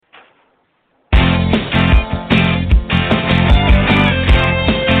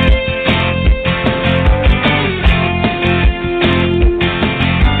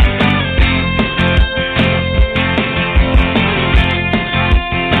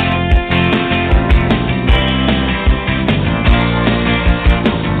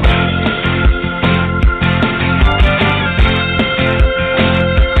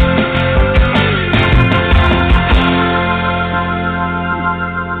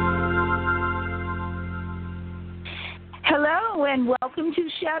and welcome to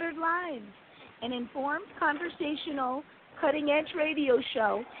Shattered Lives, an informed, conversational, cutting-edge radio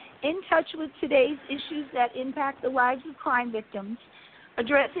show in touch with today's issues that impact the lives of crime victims,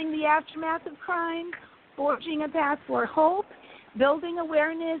 addressing the aftermath of crime, forging a path for hope, building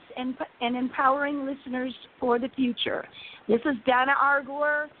awareness, and empowering listeners for the future. This is Donna R.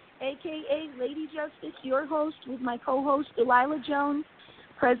 Gore, a.k.a. Lady Justice, your host, with my co-host, Delilah Jones,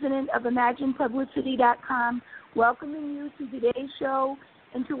 president of ImaginePublicity.com, welcoming you to today's show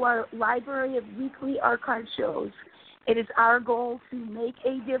and to our library of weekly archive shows. It is our goal to make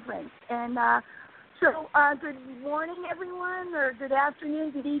a difference. And so good morning, everyone, or good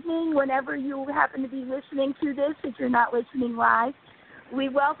afternoon, good evening, whenever you happen to be listening to this, if you're not listening live. We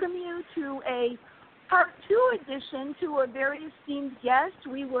welcome you to a Part 2 edition to a very esteemed guest.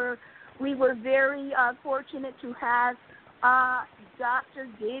 We were very fortunate to have Dr.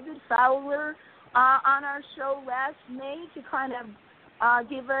 David Fowler on our show last May to kind of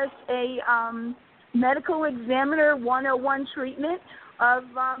give us a medical examiner 101 treatment of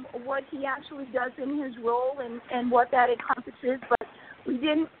what he actually does in his role and what that encompasses. But we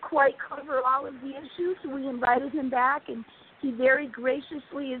didn't quite cover all of the issues, so we invited him back, and he very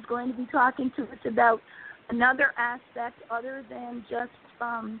graciously is going to be talking to us about another aspect other than just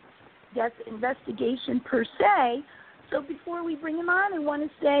death investigation per se. So before we bring him on, I want to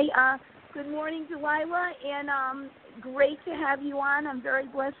say good morning, Delilah, and great to have you on. I'm very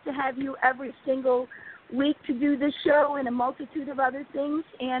blessed to have you every single week to do this show and a multitude of other things.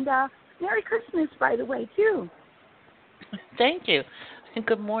 And Merry Christmas, by the way, too. Thank you.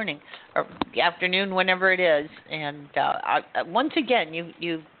 Good morning, or afternoon, whenever it is. And once again,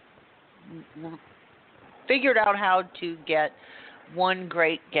 you figured out how to get one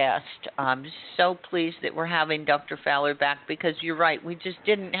great guest. I'm so pleased that we're having Dr. Fowler back, because you're right, we just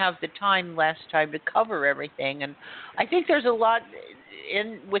didn't have the time last time to cover everything. And I think there's a lot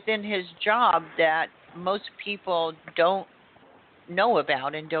within his job that most people don't know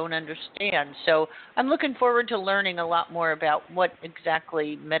about and don't understand. So I'm looking forward to learning a lot more about what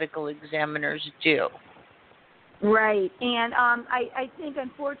exactly medical examiners do. Right. And I think,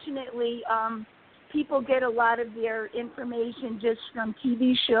 unfortunately, people get a lot of their information just from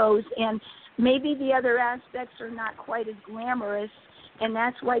TV shows, and maybe the other aspects are not quite as glamorous, and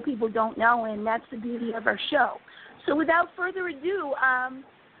that's why people don't know, and that's the beauty of our show. So without further ado,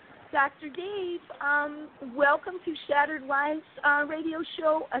 Dr. Dave, welcome to Shattered Lives radio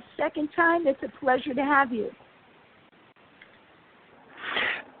show a second time. It's a pleasure to have you.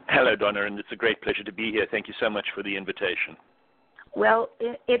 Hello, Donna, and it's a great pleasure to be here. Thank you so much for the invitation. Well,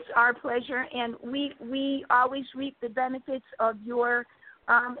 it's our pleasure, and we always reap the benefits of your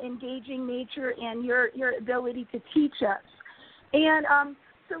engaging nature and your ability to teach us. And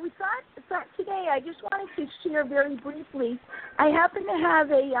so we thought today, I just wanted to share very briefly. I happen to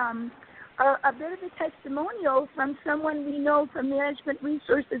have a bit of a testimonial from someone we know from Management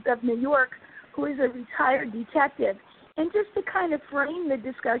Resources of New York, who is a retired detective. And just to kind of frame the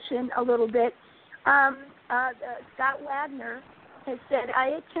discussion a little bit, Scott Wagner has said,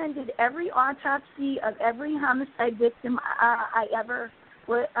 I attended every autopsy of every homicide victim I ever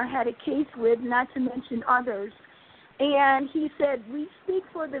had a case with, not to mention others. And he said, we speak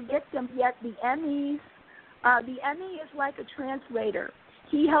for the victim, yet the ME is like a translator.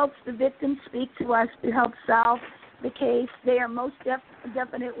 He helps the victim speak to us to help solve the case. They are most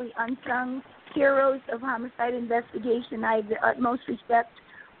definitely unsung heroes of homicide investigation. I have the utmost respect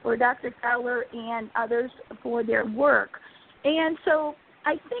for Dr. Fowler and others for their work. And so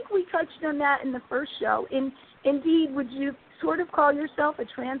I think we touched on that in the first show. Indeed, would you sort of call yourself a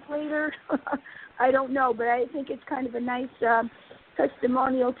translator? I don't know, but I think it's kind of a nice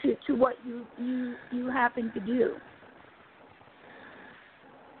testimonial to what you happen to do.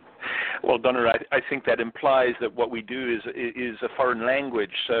 Well, Donna, I think that implies that what we do is a foreign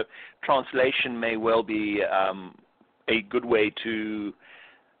language. So translation may well be a good way to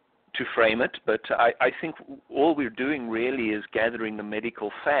frame it, but I think all we're doing really is gathering the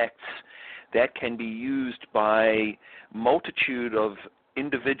medical facts that can be used by multitude of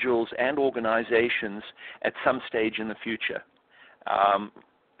individuals and organizations at some stage in the future.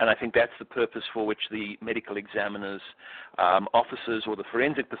 And I think that's the purpose for which the medical examiners, officers, or the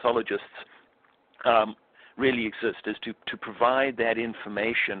forensic pathologists really exist, is to provide that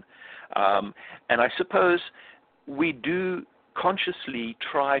information. And I suppose we do consciously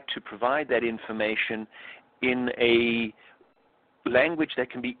try to provide that information in a language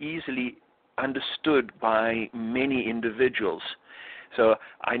that can be easily understood by many individuals. So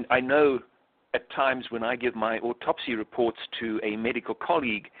I know at times when I give my autopsy reports to a medical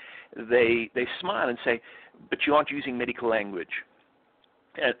colleague, they smile and say, but you aren't using medical language.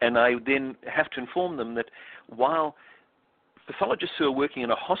 And I then have to inform them that while pathologists who are working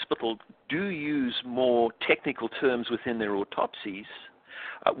in a hospital do use more technical terms within their autopsies,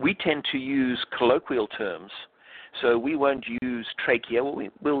 we tend to use colloquial terms. So we won't use trachea. Well,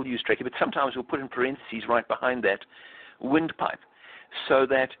 we'll use trachea, but sometimes we'll put in parentheses right behind that windpipe, so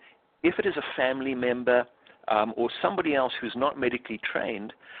that if it is a family member or somebody else who's not medically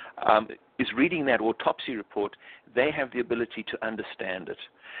trained is reading that autopsy report, they have the ability to understand it.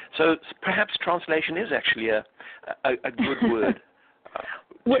 So perhaps translation is actually a good word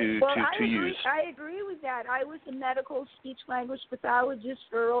to use. I agree with that. I was a medical speech-language pathologist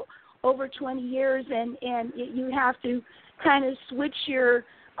for over 20 years, and you have to kind of switch your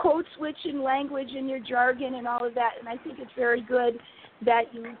code switch in language and your jargon and all of that, and I think it's very good that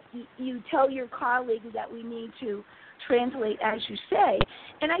you tell your colleagues that we need to translate as you say.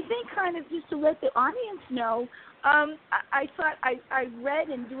 And I think kind of just to let the audience know, I thought I read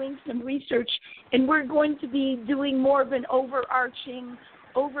in doing some research, and we're going to be doing more of an overarching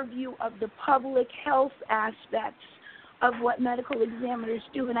overview of the public health aspects of what medical examiners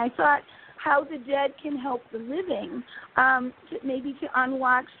do. And I thought how the dead can help the living, maybe to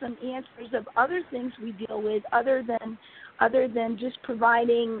unlock some answers of other things we deal with other than just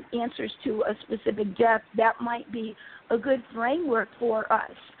providing answers to a specific death. That might be a good framework for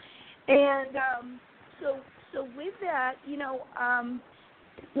us. And so with that,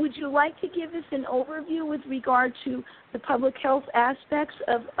 would you like to give us an overview with regard to the public health aspects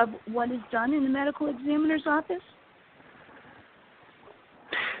of what is done in the medical examiner's office?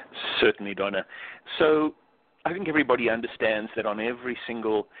 Certainly, Donna. So I think everybody understands that on every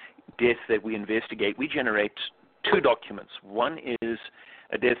single death that we investigate, we generate two documents. One is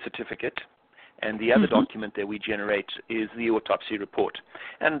a death certificate, and the other document that we generate is the autopsy report.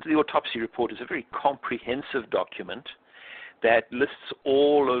 And the autopsy report is a very comprehensive document that lists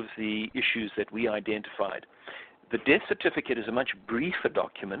all of the issues that we identified. The death certificate is a much briefer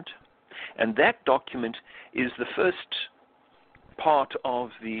document, and that document is the first part of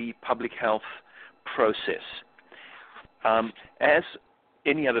the public health process. As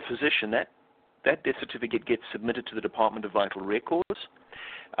any other physician, that death certificate gets submitted to the Department of Vital Records,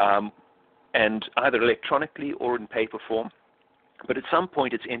 and either electronically or in paper form. But at some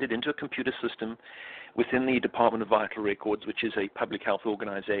point, it's entered into a computer system within the Department of Vital Records, which is a public health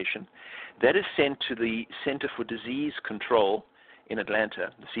organization. That is sent to the Center for Disease Control in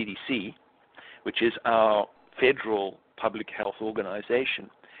Atlanta, the CDC, which is our federal public health organization.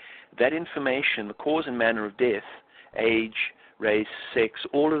 That information, the cause and manner of death, age, race, sex,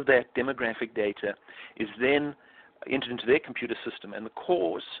 all of that demographic data is then entered into their computer system, and the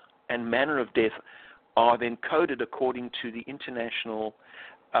cause and manner of death are then coded according to the international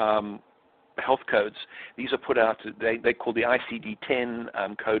health codes. These are put out, they call the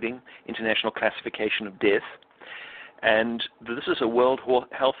ICD-10 coding, International Classification of Death, and this is a World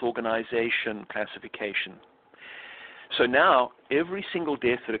Health Organization classification. So now, every single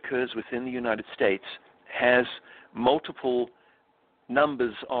death that occurs within the United States has multiple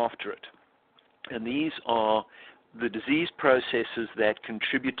numbers after it. And these are the disease processes that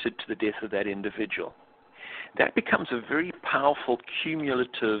contributed to the death of that individual. That becomes a very powerful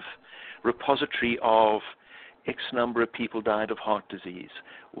cumulative repository of X number of people died of heart disease,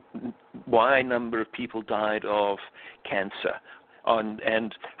 Y number of people died of cancer,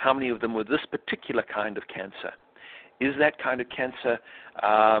 and how many of them were this particular kind of cancer. Is that kind of cancer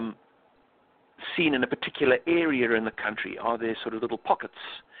seen in a particular area in the country? Are there sort of little pockets,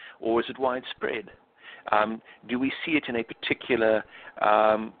 or is it widespread? Do we see it in a particular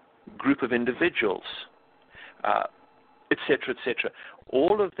group of individuals, et cetera, et cetera?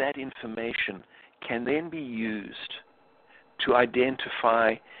 All of that information can then be used to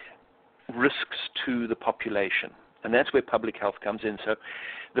identify risks to the population. And that's where public health comes in. So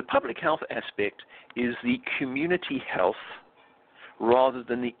the public health aspect is the community health rather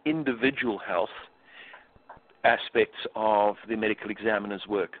than the individual health aspects of the medical examiner's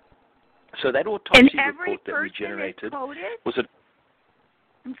work. So that autopsy report that we generated was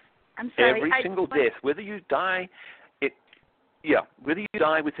every single death, whether you die, whether you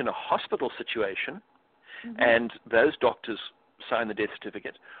die within a hospital situation, and those doctors sign the death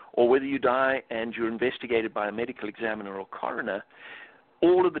certificate, or whether you die and you're investigated by a medical examiner or coroner,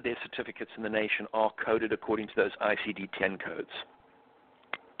 all of the death certificates in the nation are coded according to those ICD-10 codes.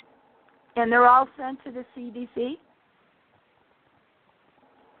 And they're all sent to the CDC?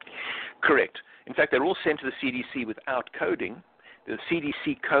 Correct. In fact, they're all sent to the CDC without coding. The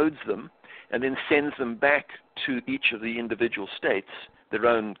CDC codes them and then sends them back to each of the individual states, their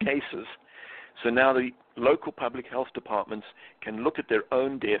own cases, So now the local public health departments can look at their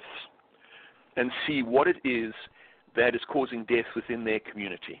own deaths and see what it is that is causing death within their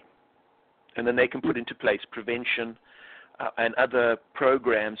community. And then they can put into place prevention and other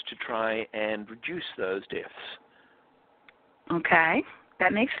programs to try and reduce those deaths. Okay,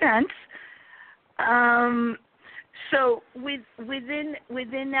 that makes sense. So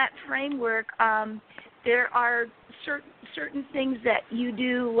within that framework, there are certain things that you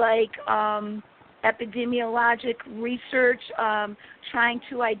do, like epidemiologic research, trying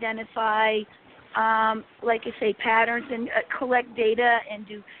to identify, like I say, patterns and collect data and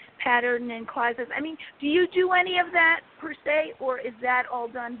do pattern and causes. I mean, do you do any of that per se, or is that all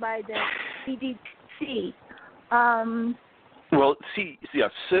done by the CDC? Well,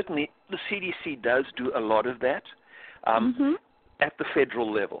 certainly the CDC does do a lot of that at the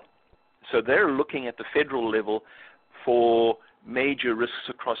federal level. So they're looking at the federal level for major risks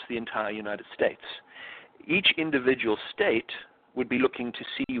across the entire United States. Each individual state would be looking to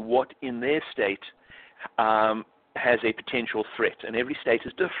see what in their state has a potential threat, and every state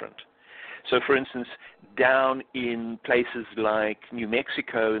is different. So, for instance, down in places like New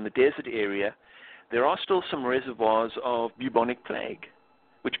Mexico in the desert area, there are still some reservoirs of bubonic plague,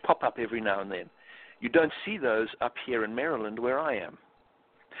 which pop up every now and then. You don't see those up here in Maryland where I am.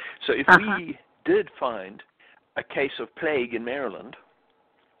 So if we did find a case of plague in Maryland,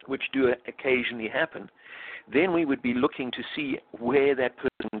 which do occasionally happen, then we would be looking to see where that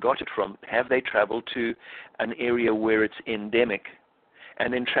person got it from. Have they traveled to an area where it's endemic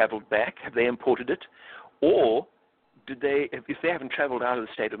and then traveled back? Have they imported it? Or did they, if they haven't traveled out of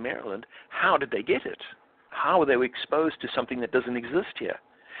the state of Maryland, how did they get it? How were they exposed to something that doesn't exist here?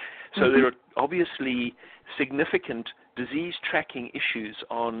 So there are obviously significant disease tracking issues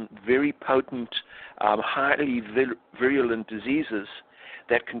on very potent, highly virulent diseases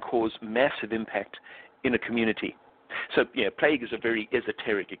that can cause massive impact in a community. So, plague is a very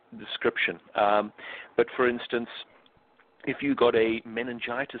esoteric description. But for instance, if you got a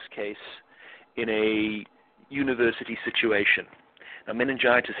meningitis case in a university situation, now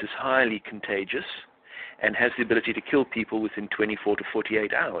meningitis is highly contagious and has the ability to kill people within 24 to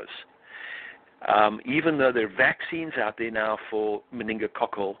 48 hours. Even though there are vaccines out there now for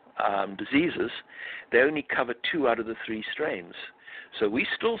meningococcal diseases, they only cover 2 out of the 3 strains. So we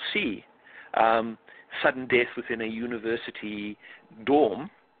still see sudden death within a university dorm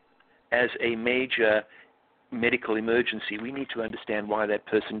as a major medical emergency. We need to understand why that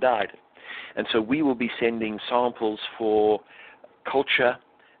person died. And so we will be sending samples for culture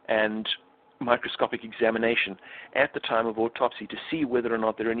and microscopic examination at the time of autopsy to see whether or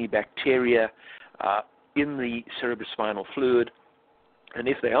not there are any bacteria in the cerebrospinal fluid, and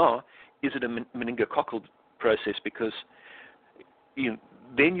if they are, is it a meningococcal process? Because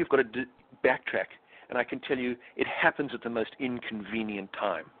then you've got to backtrack, and I can tell you it happens at the most inconvenient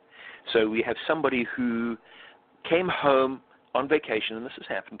time. So we have somebody who came home on vacation, and this has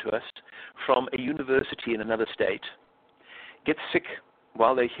happened to us, from a university in another state, gets sick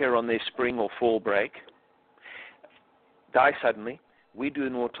while they're here on their spring or fall break, die suddenly. We do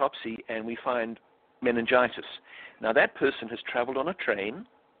an autopsy and we find meningitis. Now that person has traveled on a train,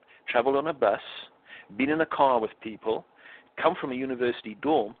 traveled on a bus, been in a car with people, come from a university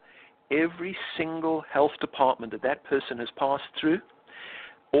dorm. Every single health department that person has passed through,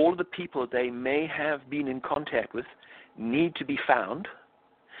 all of the people that they may have been in contact with need to be found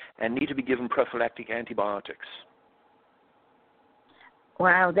and need to be given prophylactic antibiotics.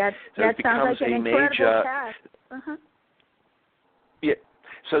 Wow, that sounds like an incredible task. Yeah,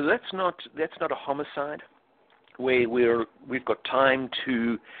 so that's not a homicide where we've got time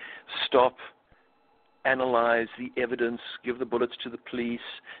to stop, analyze the evidence, give the bullets to the police,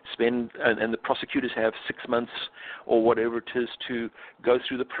 and the prosecutors have 6 months or whatever it is to go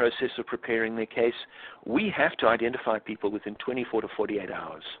through the process of preparing their case. We have to identify people within 24 to 48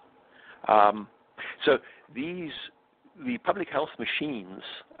 hours. So the public health machines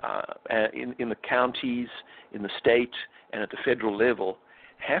in the counties, in the state, and at the federal level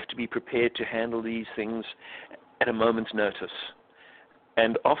have to be prepared to handle these things at a moment's notice.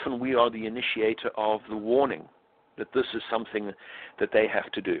 And often we are the initiator of the warning that this is something that they have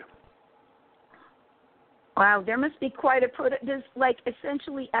to do. Wow, there must be quite a does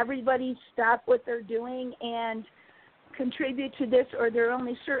essentially everybody stop what they're doing and contribute to this, or there are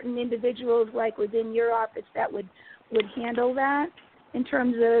only certain individuals within your office that would handle that in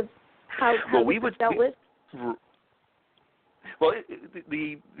terms of how it's dealt with? Well,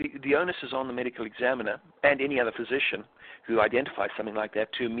 the onus is on the medical examiner and any other physician who identifies something like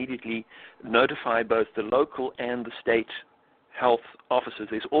that to immediately notify both the local and the state health officers,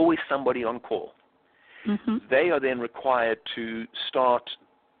 there's always somebody on call. Mm-hmm. They are then required to start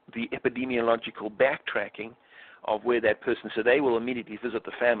the epidemiological backtracking of where that person, so they will immediately visit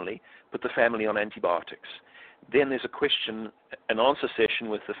the family, put the family on antibiotics. Then there's a question and answer session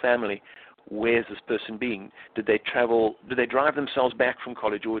with the family. Where's this person being? Did they travel? Did they drive themselves back from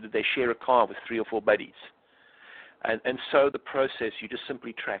college, or did they share a car with 3 or 4 buddies? And so the process, you just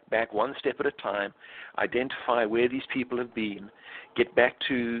simply track back one step at a time, identify where these people have been, get back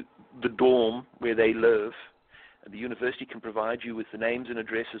to the dorm where they live. The university can provide you with the names and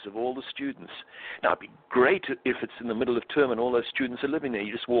addresses of all the students. Now, it'd be great if it's in the middle of term and all those students are living there.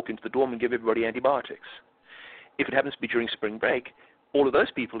 You just walk into the dorm and give everybody antibiotics. If it happens to be during spring break, all of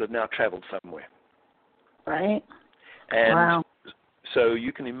those people have now traveled somewhere. Right. And wow. So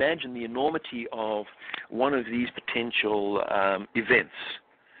you can imagine the enormity of one of these potential events.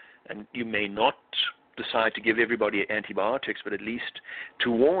 And you may not decide to give everybody antibiotics, but at least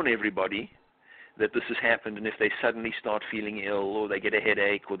to warn everybody that this has happened, and if they suddenly start feeling ill or they get a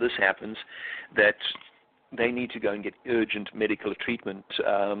headache or this happens, that they need to go and get urgent medical treatment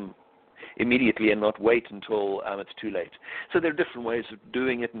immediately and not wait until it's too late. So there are different ways of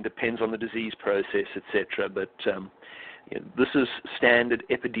doing it, and depends on the disease process, etc. But this is standard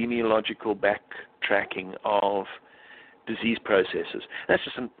epidemiological backtracking of disease processes. That's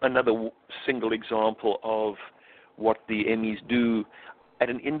just another single example of what the MEs do at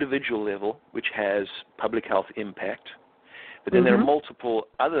an individual level, which has public health impact. But then there are multiple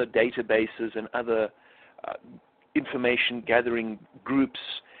other databases and other information gathering groups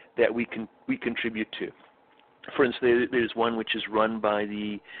that we contribute to. For instance, there's one which is run by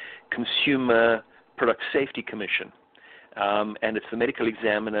the Consumer Product Safety Commission, and it's the medical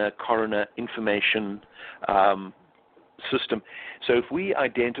examiner coroner information system. So if we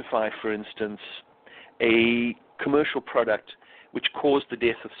identify, for instance, a commercial product which caused the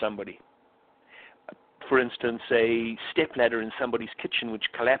death of somebody, for instance, a stepladder in somebody's kitchen which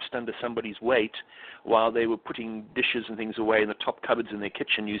collapsed under somebody's weight while they were putting dishes and things away in the top cupboards in their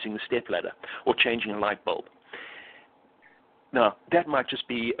kitchen using the stepladder, or changing a light bulb. Now, that might just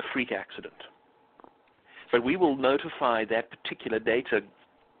be a freak accident. But we will notify that particular data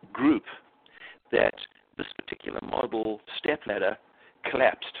group that this particular model stepladder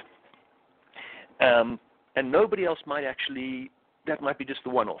collapsed. And nobody else might actually, that might be just the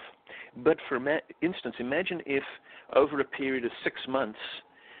one-off. But for instance, imagine if over a period of 6 months,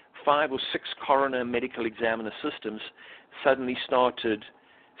 5 or 6 coroner medical examiner systems suddenly started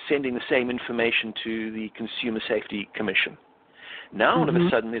sending the same information to the Consumer Safety Commission. Now, all of a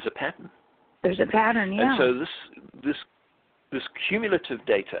sudden, there's a pattern. There's a pattern, yeah. And so this cumulative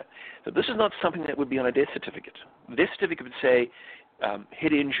data, so this is not something that would be on a death certificate. The death certificate would say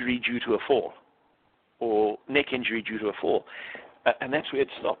head injury due to a fall, or neck injury due to a fall, and that's where it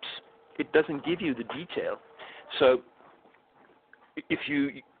stops. It doesn't give you the detail. So if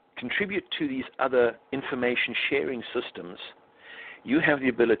you contribute to these other information sharing systems, you have the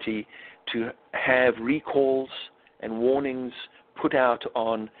ability to have recalls and warnings put out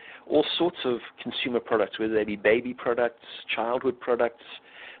on all sorts of consumer products, whether they be baby products, childhood products,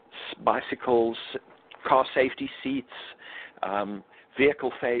 bicycles, car safety seats,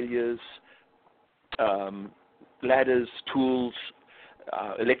 vehicle failures, ladders, tools,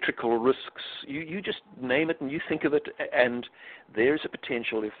 electrical risks. You just name it and you think of it, and there's a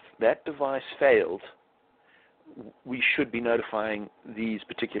potential if that device failed, we should be notifying these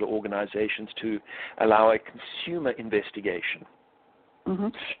particular organizations to allow a consumer investigation.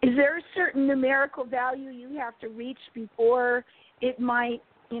 Is there a certain numerical value you have to reach before it might,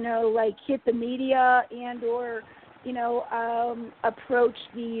 like hit the media and or, approach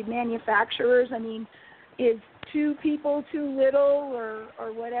the manufacturers? I mean, is 2 people too little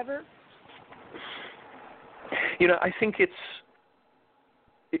or whatever? I think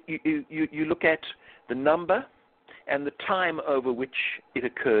you look at the number and the time over which it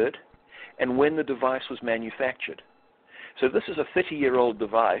occurred and when the device was manufactured. So this is a 30-year-old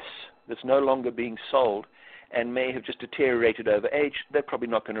device that's no longer being sold and may have just deteriorated over age. They're probably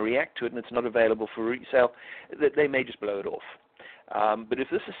not going to react to it, and it's not available for resale. They may just blow it off. But if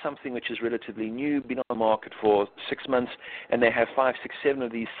this is something which is relatively new, been on the market for 6 months, and they have 5, 6, 7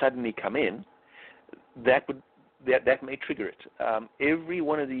 of these suddenly come in, that may trigger it. Every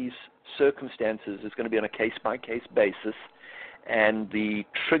one of these circumstances is going to be on a case-by-case basis, and the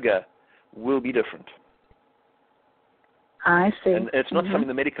trigger will be different. I see. And it's not something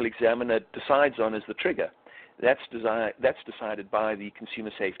the medical examiner decides on as the trigger. That's decided by the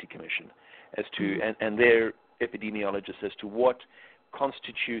Consumer Safety Commission as to and their epidemiologists as to what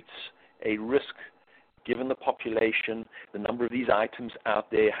constitutes a risk given the population, the number of these items out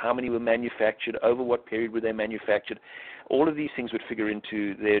there, how many were manufactured, over what period were they manufactured. All of these things would figure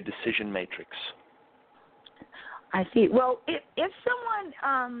into their decision matrix. I see. Well, if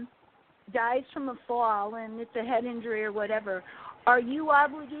someone dies from a fall and it's a head injury or whatever, are you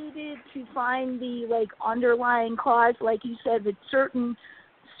obligated to find the underlying cause? Like you said, that certain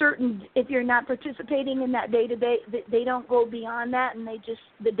if you're not participating in that database, they don't go beyond that, and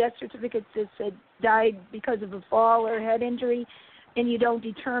the death certificate just said died because of a fall or head injury, and you don't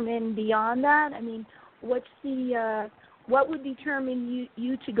determine beyond that. I mean, what would determine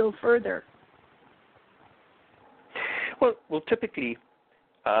you to go further? Well, typically,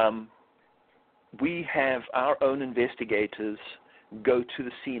 we have our own investigators go to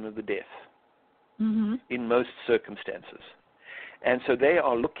the scene of the death in most circumstances. And so they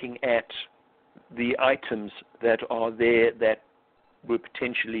are looking at the items that are there that were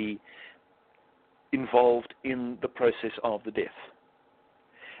potentially involved in the process of the death.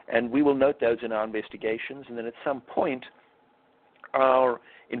 And we will note those in our investigations, and then at some point, our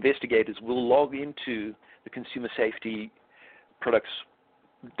investigators will log into the Consumer Safety Products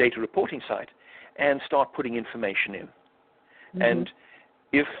data reporting site and start putting information in. And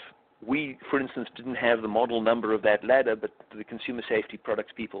if we, for instance, didn't have the model number of that ladder, but the Consumer Safety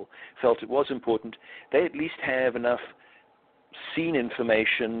Products people felt it was important, they at least have enough scene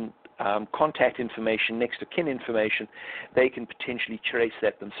information, contact information, next of kin information, they can potentially trace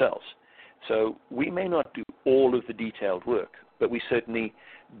that themselves. So we may not do all of the detailed work, but we certainly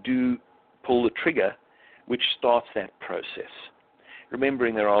do pull the trigger, which starts that process.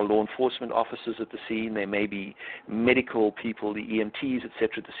 Remembering there are law enforcement officers at the scene, there may be medical people, the EMTs, etc.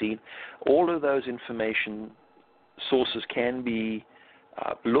 at the scene. All of those information sources can be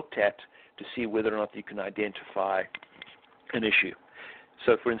looked at to see whether or not you can identify an issue.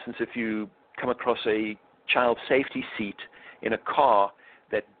 So, for instance, if you come across a child safety seat in a car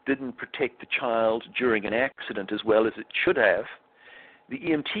that didn't protect the child during an accident as well as it should have, the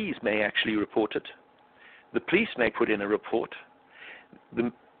EMTs may actually report it. The police may put in a report.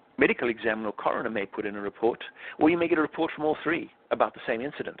 The medical examiner or coroner may put in a report, or you may get a report from all three about the same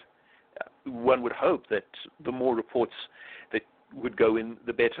incident. One would hope that the more reports that would go in,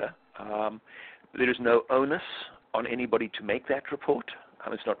 the better. There is no onus on anybody to make that report.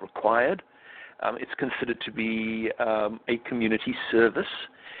 It's not required. It's considered to be a community service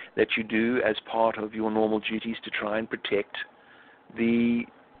that you do as part of your normal duties to try and protect the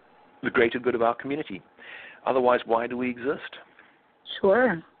greater good of our community. Otherwise, why do we exist?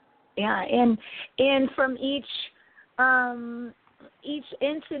 Sure. Yeah, and from each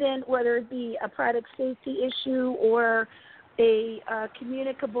incident, whether it be a product safety issue or a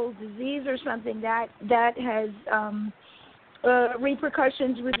communicable disease or something, that has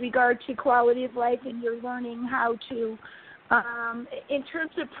repercussions with regard to quality of life, and you're learning how to, in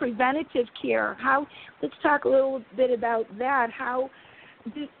terms of preventative care, let's talk a little bit about that. How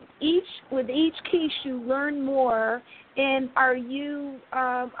with each case you learn more, and are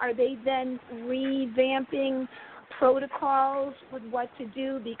they then revamping protocols with what to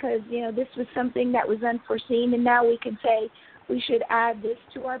do, because this was something that was unforeseen, and now we can say we should add this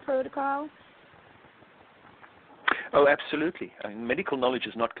to our protocol? Oh, absolutely. I mean, medical knowledge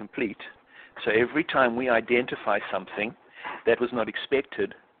is not complete, so every time we identify something that was not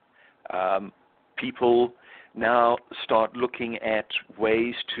expected, people now start looking at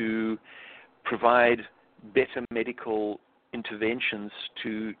ways to provide better medical interventions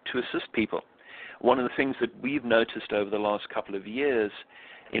to assist people. One of the things that we've noticed over the last couple of years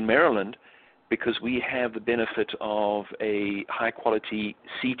in Maryland, because we have the benefit of a high-quality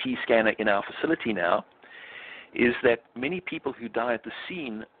CT scanner in our facility now, is that many people who die at the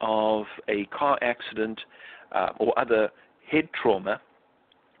scene of a car accident or other head trauma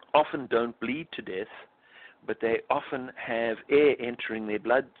often don't bleed to death, but they often have air entering their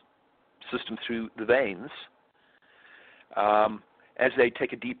blood system through the veins. As they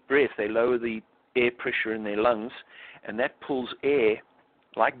take a deep breath, they lower the air pressure in their lungs, and that pulls air,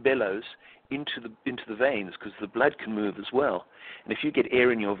 like bellows, into the veins, because the blood can move as well. And if you get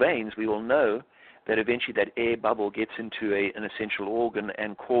air in your veins, we all know that eventually that air bubble gets into an essential organ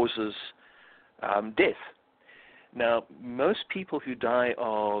and causes death. Now, most people who die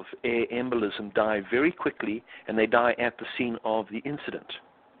of air embolism die very quickly, and they die at the scene of the incident.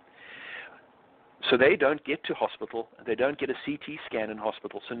 So they don't get to hospital, they don't get a CT scan in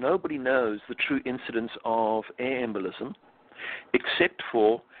hospital, so nobody knows the true incidence of air embolism except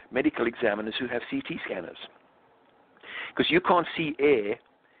for medical examiners who have CT scanners. Because you can't see air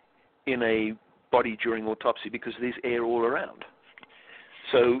in a body during autopsy because there's air all around.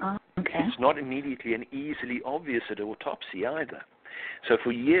 So okay. it's not immediately and easily obvious at autopsy either. So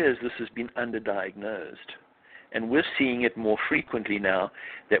for years this has been underdiagnosed. And we're seeing it more frequently now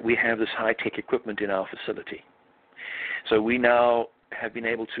that we have this high-tech equipment in our facility. So we now have been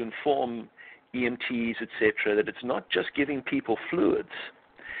able to inform EMTs, etc., that it's not just giving people fluids,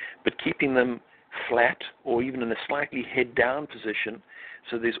 but keeping them flat or even in a slightly head-down position,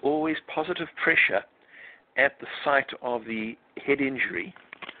 so there's always positive pressure at the site of the head injury,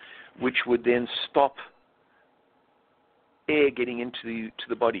 which would then stop air getting into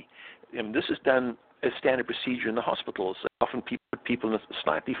the body. And this is done as standard procedure in the hospitals. Often people put people in a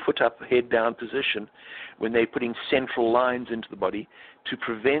slightly foot-up, head-down position when they're putting central lines into the body to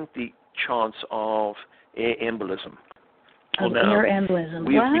prevent the chance of air embolism. Air embolism.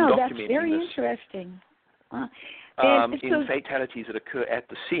 Wow, that's very interesting. In fatalities that occur at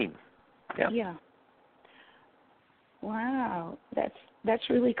the scene. Yeah. Wow, that's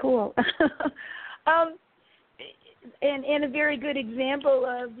really cool. And a very good example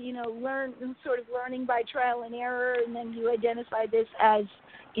of learning by trial and error, and then you identify this as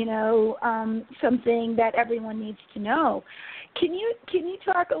something that everyone needs to know. Can you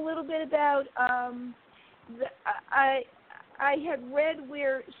talk a little bit about I had read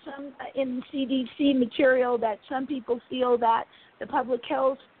where some in CDC material that some people feel that the public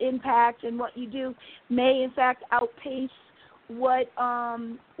health impact and what you do may in fact outpace what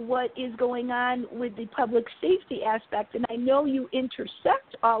is going on with the public safety aspect. And I know you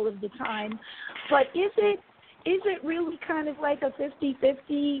intersect all of the time, but is it really kind of like a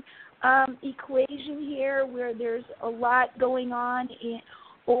 50-50 equation here where there's a lot going on,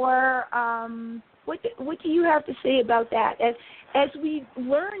 or what do you have to say about that? As we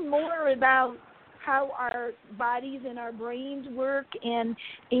learn more about how our bodies and our brains work, and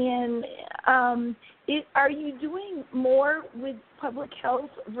are you doing more with public health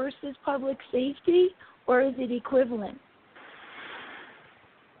versus public safety, or is it equivalent?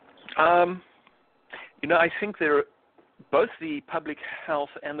 I think both the public health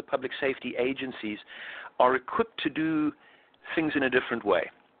and the public safety agencies are equipped to do things in a different way.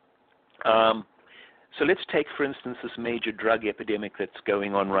 So let's take, for instance, this major drug epidemic that's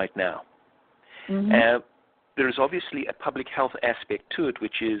going on right now. Mm-hmm. There is obviously a public health aspect to it,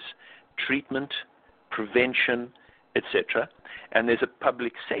 which is treatment, prevention, etc. And there's a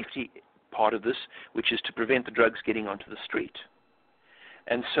public safety part of this, which is to prevent the drugs getting onto the street.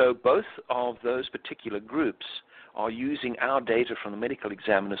 And so both of those particular groups are using our data from the medical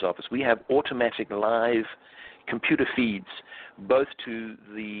examiner's office. We have automatic live computer feeds both to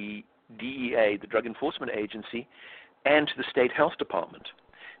the DEA, the Drug Enforcement Agency, and to the state health department.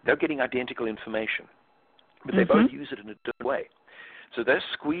 They're getting identical information, but they both use it in a different way. So they're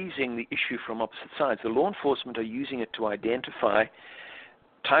squeezing the issue from opposite sides. The law enforcement are using it to identify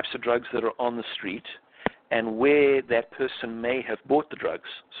types of drugs that are on the street and where that person may have bought the drugs.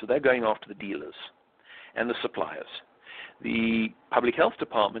 So they're going after the dealers and the suppliers. The public health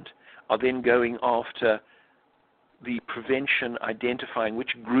department are then going after the prevention, identifying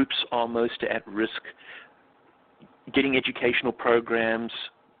which groups are most at risk, getting educational programs,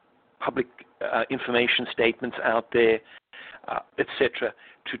 public information statements out there, etc.,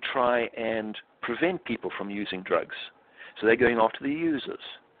 to try and prevent people from using drugs. So they're going after the users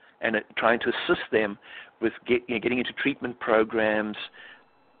and trying to assist them with getting into treatment programs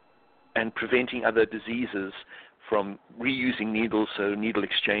and preventing other diseases from reusing needles, so needle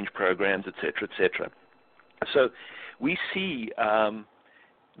exchange programs, etc., etc. So we see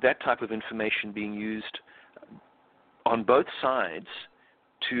that type of information being used on both sides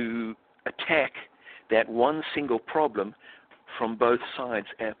to attack that one single problem from both sides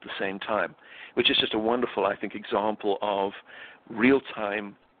at the same time, which is just a wonderful, I think, example of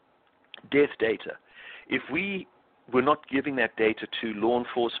real-time death data. If we were not giving that data to law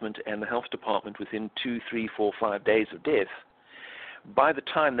enforcement and the health department within 2, 3, 4, 5 days of death, by the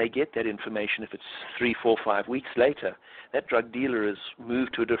time they get that information, if it's 3, 4, 5 weeks later, that drug dealer has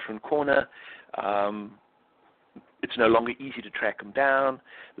moved to a different corner. It's no longer easy to track them down.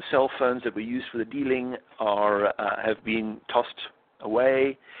 The cell phones that were used for the dealing have been tossed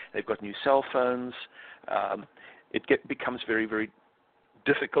away. They've got new cell phones. It becomes very, very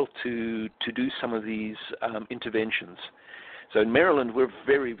difficult to do some of these interventions. So in Maryland, we're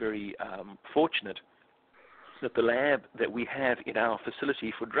very, very fortunate that the lab that we have in our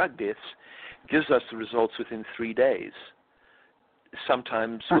facility for drug deaths gives us the results within 3 days.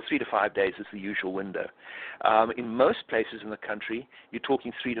 Sometimes 3 to 5 days is the usual window. In most places in the country, you're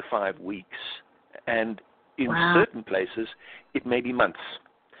talking 3 to 5 weeks. And in certain places, it may be months.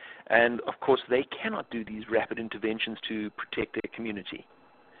 And, of course, they cannot do these rapid interventions to protect their community,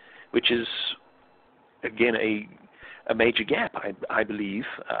 which is, again, a major gap, I believe,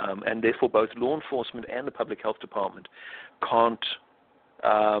 and therefore both law enforcement and the public health department can't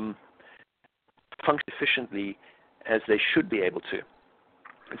function efficiently as they should be able to.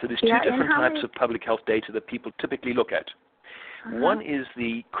 And so there's two different types of public health data that people typically look at. One is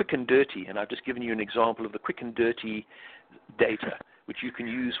the quick and dirty, and I've just given you an example of the quick and dirty data, which you can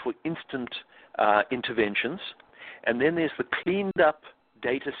use for instant interventions. And then there's the cleaned up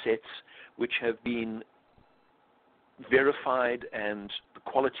data sets which have been verified and the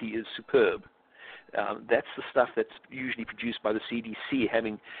quality is superb. That's the stuff that's usually produced by the CDC,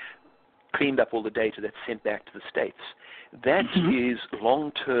 having cleaned up all the data that's sent back to the states. That is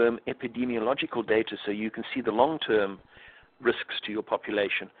long-term epidemiological data, so you can see the long-term risks to your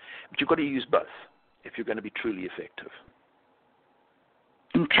population. But you've got to use both if you're going to be truly effective.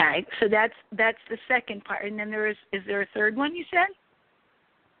 Okay, so that's the second part. And then is there a third one you said?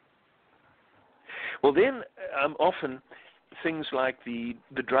 Well, then often things like the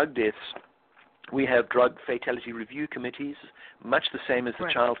drug deaths, we have drug fatality review committees, much the same as the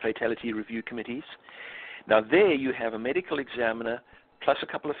child fatality review committees. Now there you have a medical examiner plus a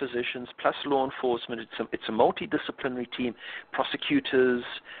couple of physicians plus law enforcement. It's a multidisciplinary team, prosecutors,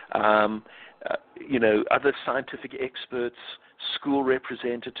 other scientific experts, school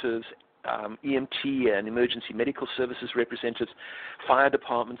representatives, EMT and emergency medical services representatives, fire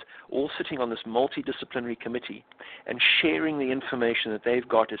departments, all sitting on this multidisciplinary committee and sharing the information that they've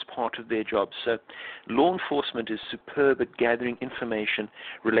got as part of their job. So law enforcement is superb at gathering information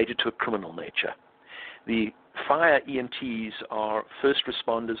related to a criminal nature. The fire EMTs are first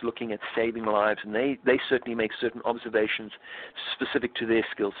responders looking at saving lives, and they certainly make certain observations specific to their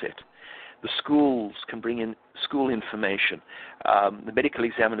skill set. The schools can bring in school information. The medical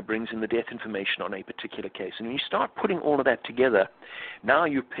examiner brings in the death information on a particular case. And when you start putting all of that together, now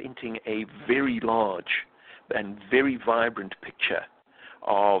you're painting a very large and very vibrant picture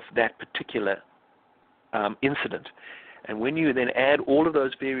of that particular incident. And when you then add all of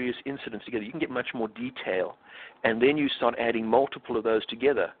those various incidents together, you can get much more detail. And then you start adding multiple of those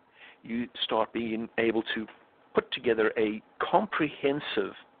together. You start being able to put together a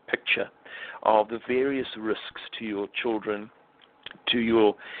comprehensive picture of the various risks to your children, to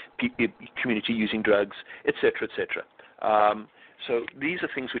your community using drugs, etc., etc. So these are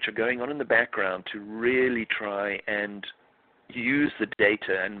things which are going on in the background to really try and use the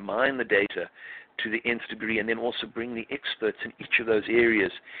data and mine the data to the nth degree, and then also bring the experts in each of those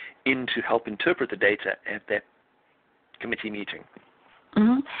areas in to help interpret the data at that committee meeting.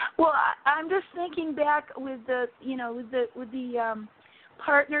 Mm-hmm. Well, I'm just thinking back with the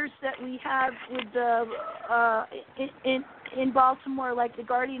partners that we have with the in Baltimore, like the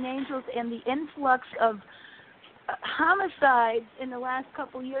Guardian Angels, and the influx of homicides in the last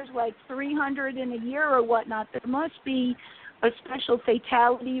couple of years, like 300 in a year or whatnot. There must be a special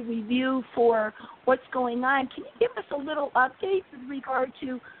fatality review for what's going on. Can you give us a little update with regard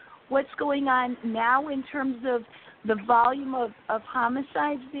to what's going on now in terms of the volume of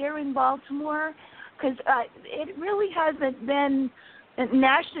homicides there in Baltimore? Because it really hasn't been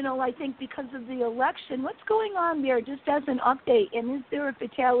national, I think, because of the election. What's going on there, just as an update? And is there a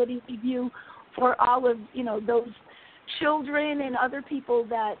fatality review for all of, those children and other people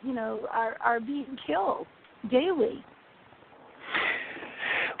that, are being killed daily?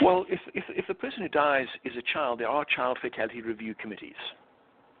 Well, if the person who dies is a child, there are child fatality review committees.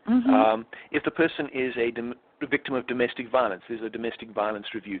 Mm-hmm. If the person is a victim of domestic violence, there's a domestic violence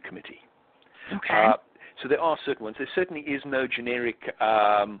review committee. Okay. So there are certain ones. There certainly is no generic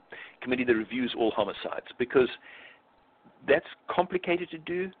committee that reviews all homicides, because that's complicated to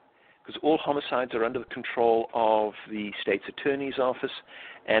do, because all homicides are under the control of the state's attorney's office,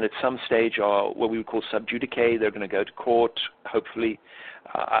 and at some stage are what we would call sub judice. They're going to go to court, hopefully,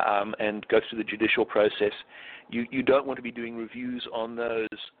 and go through the judicial process. You don't want to be doing reviews on those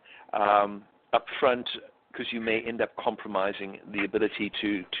up front, because you may end up compromising the ability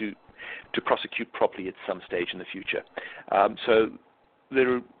to prosecute properly at some stage in the future. So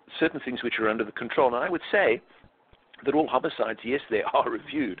there are certain things which are under the control. And I would say that all homicides, yes, they are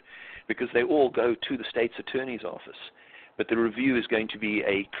reviewed, because they all go to the state's attorney's office. But the review is going to be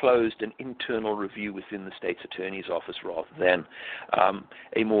a closed and internal review within the state's attorney's office, rather than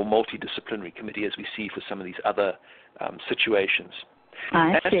a more multidisciplinary committee, as we see for some of these other situations.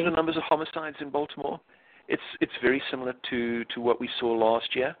 As to the numbers of homicides in Baltimore, it's very similar to what we saw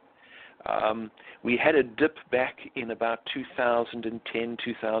last year. We had a dip back in about 2010,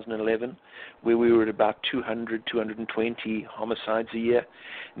 2011, where we were at about 200, 220 homicides a year.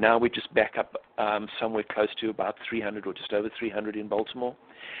 Now we're just back up somewhere close to about 300 or just over 300 in Baltimore.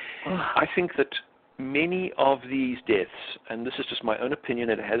 I think that many of these deaths, and this is just my own opinion,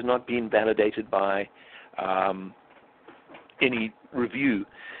 it has not been validated by any review,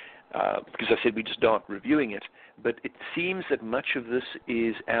 because I said we just aren't reviewing it, but it seems that much of this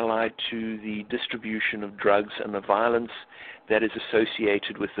is allied to the distribution of drugs and the violence that is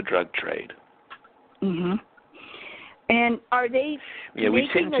associated with the drug trade. Mm-hmm. And are they we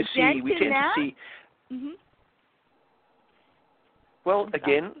tend to see. Mm-hmm. Well,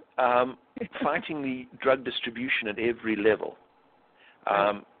 again, fighting the drug distribution at every level.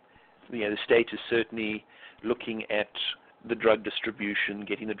 The state is certainly looking at the drug distribution,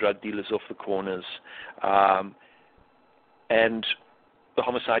 getting the drug dealers off the corners, and the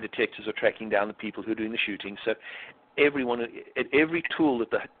homicide detectives are tracking down the people who are doing the shooting. So every tool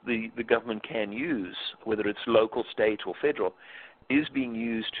that the government can use, whether it's local, state, or federal, is being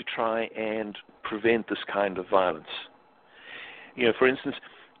used to try and prevent this kind of violence. For instance,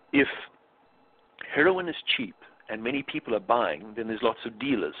 if heroin is cheap and many people are buying, then there's lots of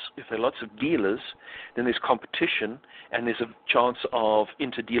dealers. If there are lots of dealers, then there's competition and there's a chance of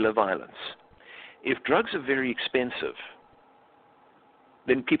inter-dealer violence. If drugs are very expensive,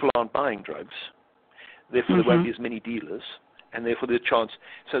 then people aren't buying drugs. Therefore, there won't be as many dealers, and therefore there's a chance.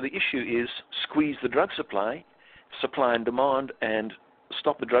 So the issue is squeeze the drug supply and demand, and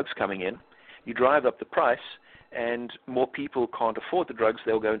stop the drugs coming in. You drive up the price, and more people can't afford the drugs.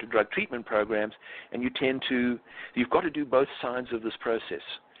 They'll go into drug treatment programs, and you've got to do both sides of this process.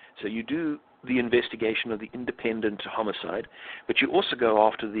 So you do the investigation of the independent homicide, but you also go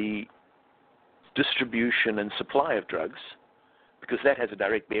after the distribution and supply of drugs, because that has a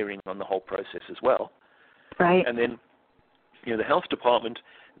direct bearing on the whole process as well. Right. And then, the health department,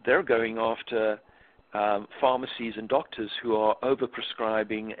 they're going after pharmacies and doctors who are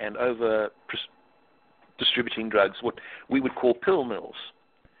over-prescribing and distributing drugs, what we would call pill mills.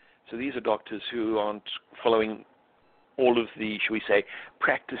 So these are doctors who aren't following all of the, shall we say,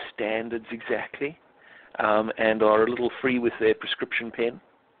 practice standards exactly, and are a little free with their prescription pen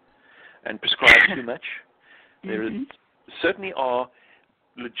and prescribe too much. There certainly are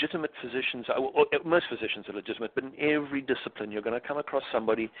legitimate physicians, most physicians are legitimate, but in every discipline you're going to come across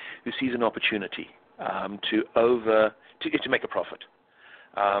somebody who sees an opportunity to make a profit.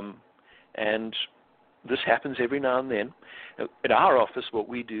 And this happens every now and then. At our office, what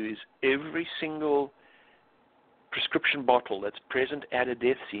we do is every single prescription bottle that's present at a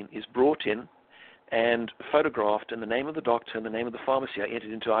death scene is brought in and photographed, and the name of the doctor and the name of the pharmacy are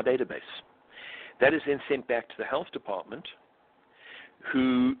entered into our database. That is then sent back to the health department,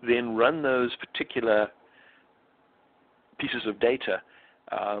 who then run those particular pieces of data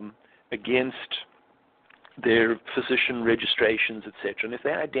against their physician registrations, etc. And if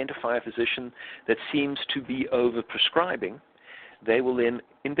they identify a physician that seems to be over-prescribing, they will then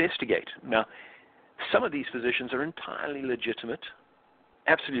investigate. Now, some of these physicians are entirely legitimate,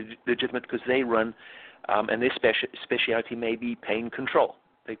 absolutely legitimate, because they run, and their specialty may be pain control.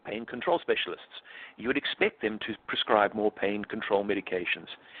 They're pain control specialists. You would expect them to prescribe more pain control medications,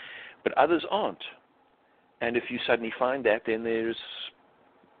 but others aren't. And if you suddenly find that, then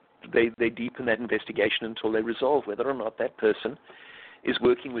they deepen that investigation until they resolve whether or not that person is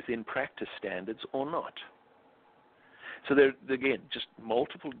working within practice standards or not. So there, again, just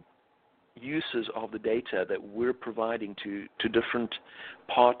multiple uses of the data that we're providing to different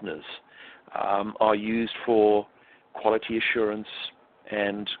partners are used for quality assurance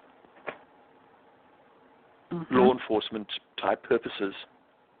and law enforcement type purposes.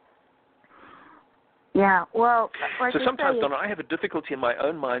 Yeah, well, like so sometimes, Donna, I have a difficulty in my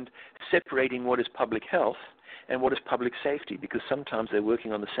own mind separating what is public health and what is public safety, because sometimes they're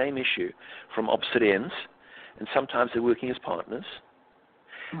working on the same issue from opposite ends, and sometimes they're working as partners,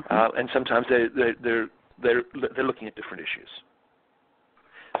 and sometimes they're looking at different issues.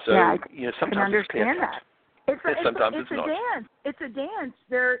 So yeah, sometimes it's clear cut. Sometimes it's not. Dance. It's a dance.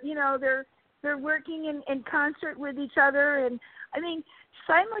 They're working in concert with each other, and I mean,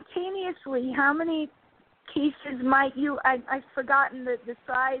 simultaneously, how many cases might you? I've forgotten the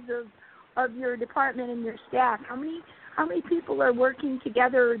size of your department and your staff. How many people are working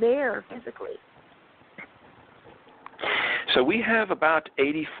together there physically? So we have about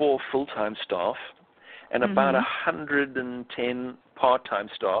 84 full-time staff and about 110 part-time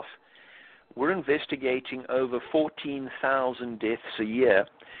staff. We're investigating over 14,000 deaths a year,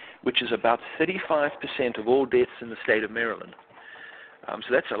 which is about 35% of all deaths in the state of Maryland.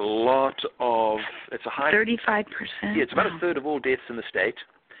 So that's a lot of, it's a high... 35%? Yeah, it's about a third of all deaths in the state.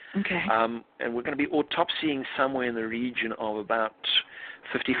 Okay. And we're going to be autopsying somewhere in the region of about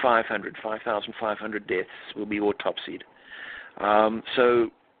 5,500 deaths will be autopsied.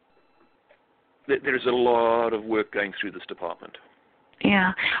 So there's a lot of work going through this department.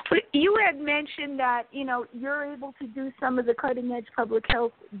 Yeah. But you had mentioned that, you're able to do some of the cutting-edge public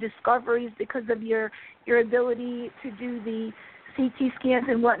health discoveries because of your ability to do the CT scans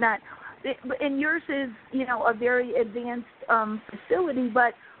and whatnot. And yours is, a very advanced facility,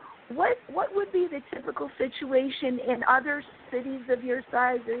 but what would be the typical situation in other cities of your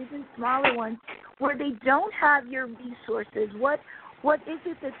size or even smaller ones where they don't have your resources? What is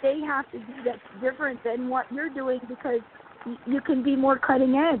it that they have to do that's different than what you're doing because you can be more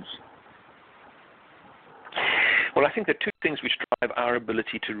cutting edge? Well, I think there are two things which drive our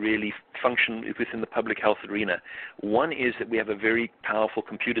ability to really function within the public health arena. One is that we have a very powerful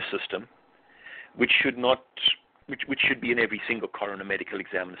computer system, which should be in every single coroner medical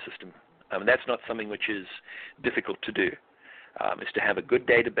examiner system. That's not something which is difficult to do. Is to have a good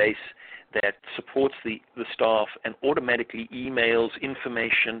database that supports the staff and automatically emails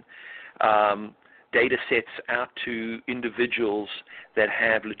information, data sets out to individuals that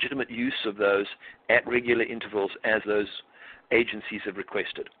have legitimate use of those at regular intervals as those agencies have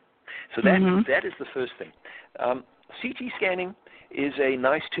requested. So that is the first thing. CT scanning is a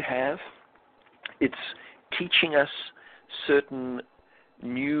nice to have. It's teaching us certain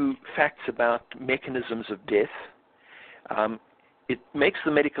new facts about mechanisms of death. It makes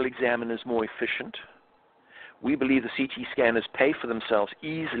the medical examiners more efficient. We believe the CT scanners pay for themselves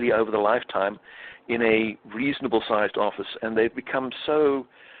easily over the lifetime in a reasonable-sized office, and they've become so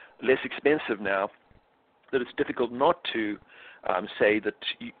less expensive now that it's difficult not to say that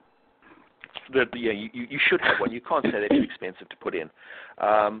you should have one. You can't say they're too expensive to put in.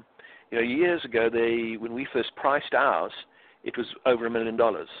 Years ago, when we first priced ours, it was over $1 million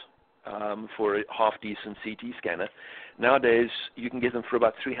for a half-decent CT scanner. Nowadays, you can get them for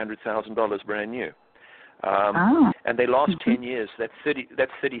about $300,000 brand new. And they last 10 years. That's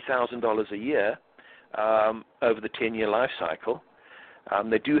 $30,000 a year over the 10-year life cycle.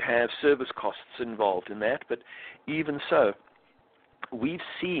 They do have service costs involved in that, but even so, we've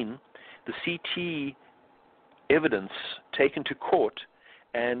seen the CT evidence taken to court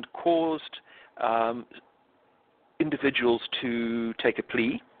and caused individuals to take a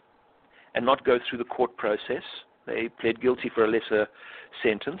plea and not go through the court process. They pled guilty for a lesser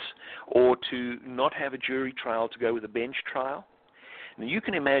sentence, or to not have a jury trial, to go with a bench trial. Now, you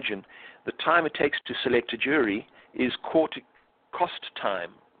can imagine the time it takes to select a jury is cost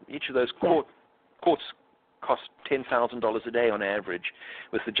time. Each of those courts cost $10,000 a day on average,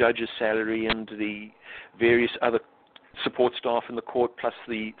 with the judge's salary and the various other support staff in the court, plus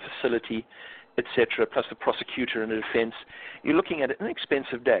the facility, etc., plus the prosecutor and the defense. You're looking at an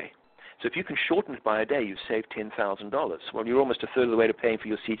expensive day. So if you can shorten it by a day, you've saved $10,000. Well, you're almost a third of the way to paying for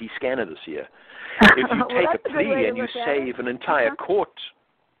your CT scanner this year. If you take a plea and you save an entire court,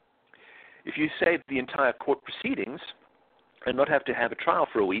 if you save the entire court proceedings and not have to have a trial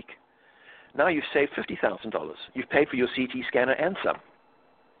for a week, now you've saved $50,000. You've paid for your CT scanner and some.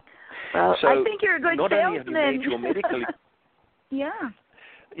 Well, so I think you're a good not salesman. Only have you made your medical... Yeah.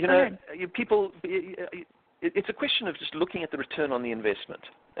 People... It's a question of just looking at the return on the investment.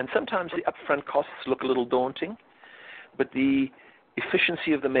 And sometimes the upfront costs look a little daunting, but the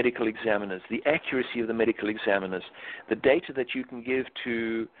efficiency of the medical examiners, the accuracy of the medical examiners, the data that you can give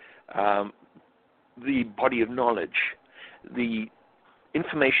to the body of knowledge, the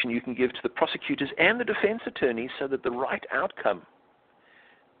information you can give to the prosecutors and the defense attorneys so that the right outcome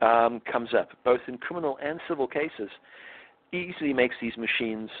comes up, both in criminal and civil cases, easily makes these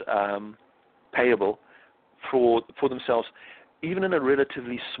machines payable for themselves, even in a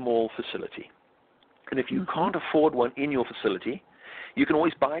relatively small facility. And if you can't afford one in your facility, you can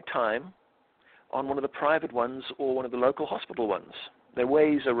always buy time on one of the private ones or one of the local hospital ones. There are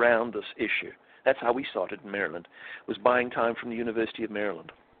ways around this issue. That's how we started in Maryland, was buying time from the University of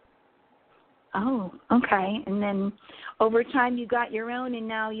Maryland. Oh, okay. And then over time you got your own, and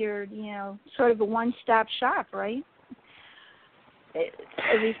now you're, sort of a one-stop shop, right?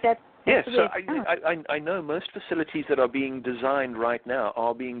 At least that's... Yes, so I know most facilities that are being designed right now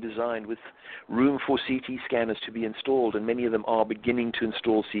are being designed with room for CT scanners to be installed, and many of them are beginning to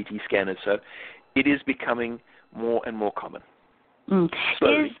install CT scanners. So it is becoming more and more common.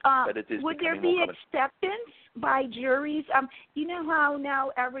 Slowly, but it is would there becoming be more common. acceptance by juries? You know how now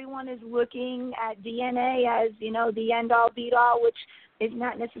everyone is looking at DNA as, the end-all, be-all, which is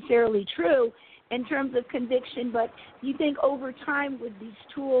not necessarily true. in terms of conviction, but you think over time with these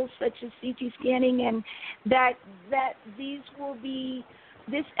tools such as CT scanning and that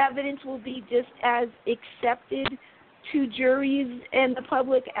this evidence will be just as accepted to juries and the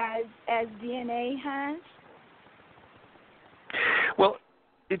public as DNA has? Well,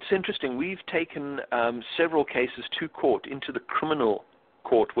 it's interesting. We've taken several cases to court, into the criminal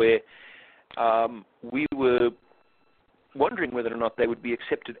court, where we were wondering whether or not they would be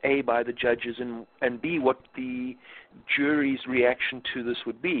accepted, A, by the judges, and B, what the jury's reaction to this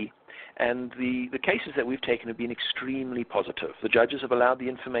would be. And the cases that we've taken have been extremely positive. The judges have allowed the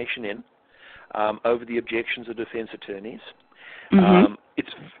information in over the objections of defense attorneys. Mm-hmm.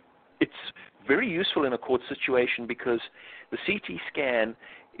 It's very useful in a court situation because the CT scan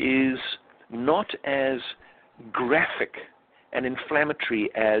is not as graphic and inflammatory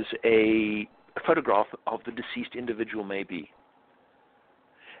as a photograph of the deceased individual may be.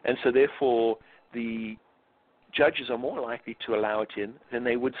 And so therefore the judges are more likely to allow it in than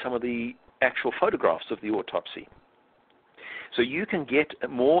they would some of the actual photographs of the autopsy. So you can get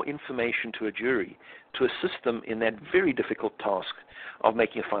more information to a jury to assist them in that very difficult task of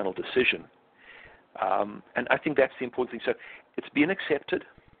making a final decision. And I think that's the important thing. So it's been accepted.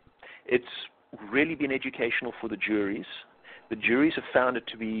 It's really been educational for the juries. The juries have found it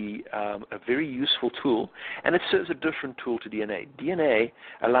to be a very useful tool, and it serves a different tool to DNA. DNA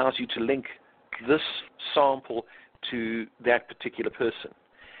allows you to link this sample to that particular person.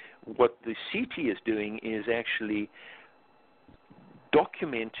 What the CT is doing is actually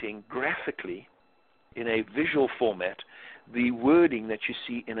documenting graphically in a visual format the wording that you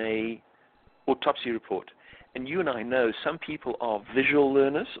see in a autopsy report. And you and I know some people are visual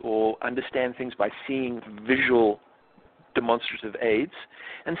learners or understand things by seeing visual demonstrative aids,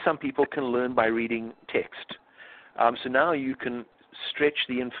 and some people can learn by reading text. So now you can stretch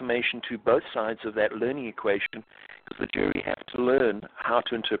the information to both sides of that learning equation, because the jury have to learn how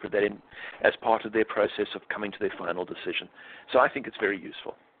to interpret that as part of their process of coming to their final decision. So I think it's very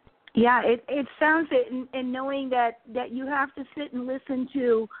useful. Yeah, it sounds it, and knowing that you have to sit and listen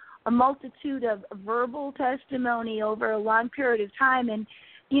to a multitude of verbal testimony over a long period of time, and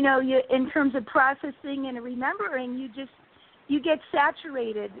you know, in terms of processing and remembering, you get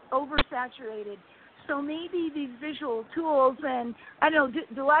saturated, oversaturated. So maybe these visual tools, and I know,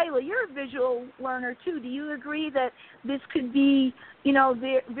 Delilah, you're a visual learner too. Do you agree that this could be, you know,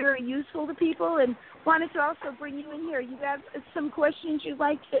 very useful to people? And wanted to also bring you in here. You have some questions you'd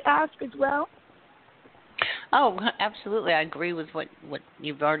like to ask as well? Oh, absolutely. I agree with what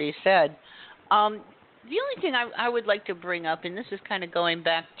you've already said. The only thing I would like to bring up, and this is kind of going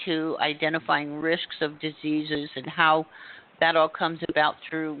back to identifying risks of diseases and how that all comes about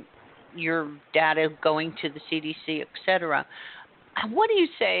through your data going to the CDC, et cetera. What do you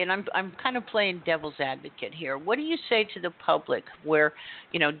say, and I'm kind of playing devil's advocate here, what do you say to the public where,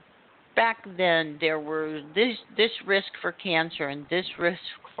 you know, back then there were this risk for cancer and this risk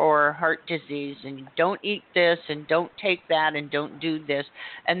for heart disease, and you don't eat this and don't take that and don't do this,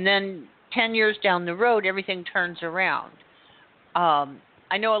 and then 10 years down the road everything turns around.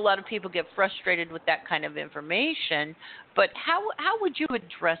 I know a lot of people get frustrated with that kind of information, but how would you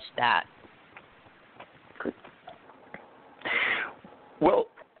address that? Well,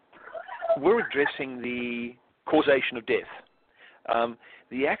 we're addressing the causation of death.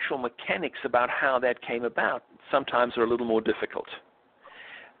 The actual mechanics about how that came about sometimes are a little more difficult.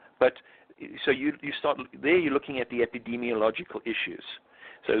 But so you start there. You're looking at the epidemiological issues.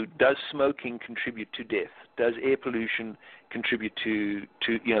 So does smoking contribute to death? Does air pollution contribute to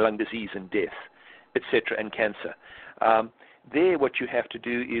lung disease and death, etc., and cancer? There, what you have to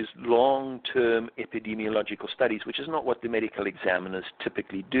do is long-term epidemiological studies, which is not what the medical examiners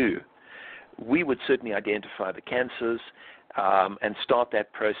typically do. We would certainly identify the cancers and start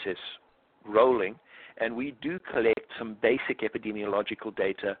that process rolling, and we do collect some basic epidemiological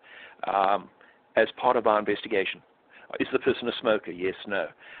data as part of our investigation. Is the person a smoker? Yes, no.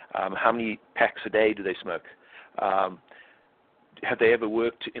 How many packs a day do they smoke? Have they ever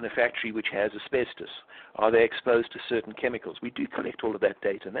worked in a factory which has asbestos? Are they exposed to certain chemicals? We do collect all of that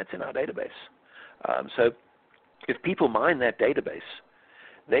data, and that's in our database. So if people mine that database,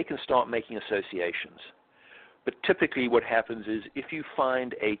 they can start making associations. But typically what happens is if you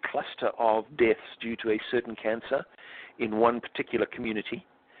find a cluster of deaths due to a certain cancer in one particular community,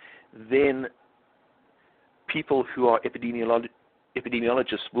 then people who are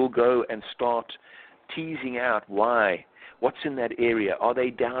epidemiologists will go and start teasing out why What's in that area? Are they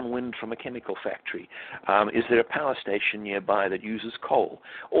downwind from a chemical factory? Is there a power station nearby that uses coal?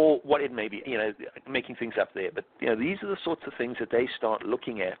 Or what it may be, making things up there. But, these are the sorts of things that they start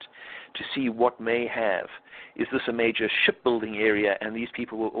looking at to see what may have. Is this a major shipbuilding area, and these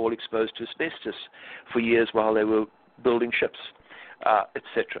people were all exposed to asbestos for years while they were building ships,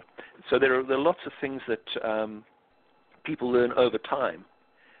 etc. So there are lots of things that people learn over time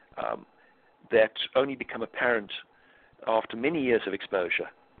that only become apparent after many years of exposure.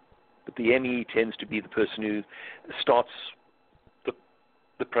 But the ME tends to be the person who starts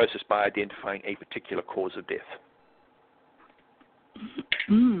the process by identifying a particular cause of death.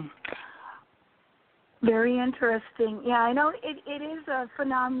 Very interesting. Yeah, I know it is a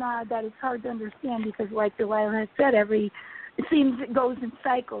phenomenon that is hard to understand because, like Delilah has said, it seems it goes in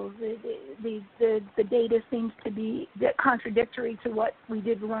cycles. The data seems to be contradictory to what we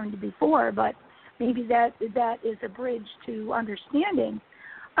did learn before, but maybe that is a bridge to understanding.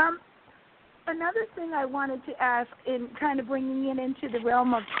 Another thing I wanted to ask, in kind of bringing it into the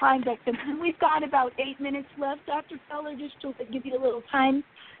realm of crime victims, and we've got about 8 minutes left, Dr. Fowler, just to give you a little time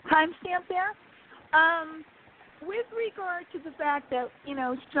stamp there. With regard to the fact that,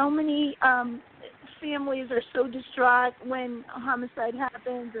 so many families are so distraught when a homicide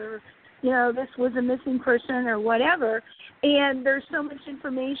happens, or, this was a missing person or whatever, and there's so much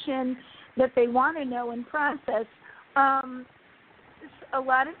information that they want to know and process. A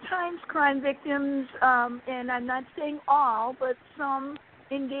lot of times crime victims, and I'm not saying all, but some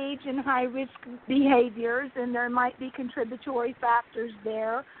engage in high-risk behaviors, and there might be contributory factors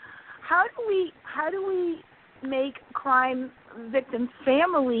there. How do we make crime victim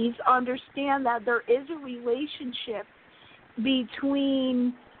families understand that there is a relationship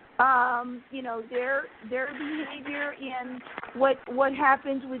between their behavior and what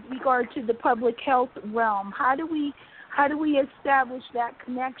happens with regard to the public health realm? How do we establish that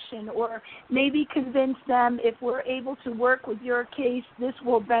connection, or maybe convince them, if we're able to work with your case, this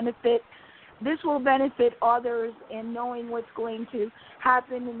will benefit others in knowing what's going to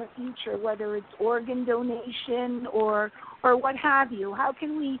happen in the future, whether it's organ donation or what have you? How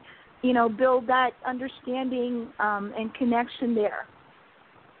can we, build that understanding and connection there?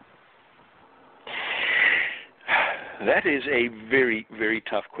 That is a very, very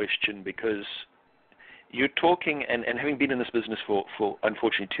tough question, because you're talking, and having been in this business for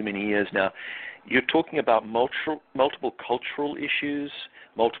unfortunately too many years now, you're talking about multiple cultural issues,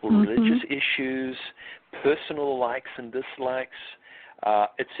 multiple religious issues, personal likes and dislikes,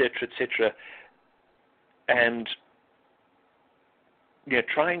 et cetera, and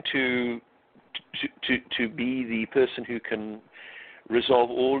trying to be the person who can resolve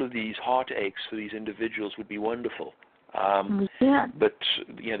all of these heartaches for these individuals would be wonderful. But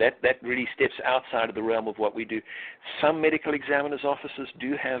that really steps outside of the realm of what we do. Some medical examiners' offices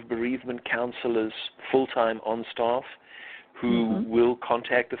do have bereavement counselors full-time on staff who will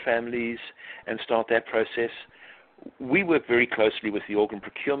contact the families and start that process. We work very closely with the organ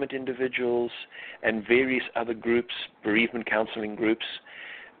procurement individuals and various other groups, bereavement counseling groups.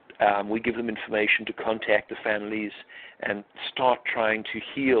 We give them information to contact the families and start trying to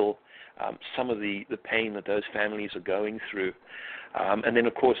heal some of the pain that those families are going through. And then,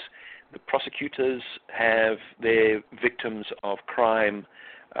 of course, the prosecutors have their victims of crime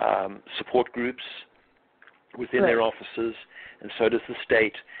support groups within their offices, and so does the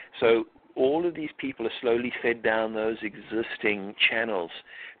state. So all of these people are slowly fed down those existing channels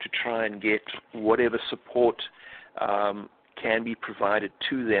to try and get whatever support can be provided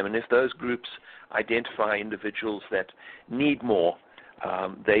to them. And if those groups identify individuals that need more,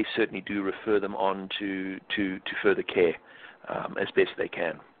 they certainly do refer them on to further care as best they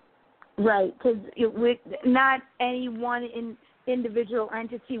can. Right, because not any one individual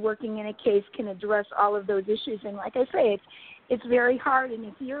entity working in a case can address all of those issues. And like I say, it's very hard. And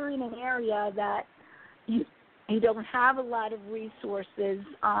if you're in an area that you don't have a lot of resources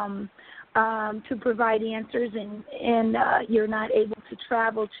to provide answers, and you're not able to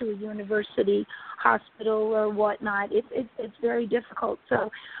travel to a university, hospital, or whatnot, it's very difficult. So,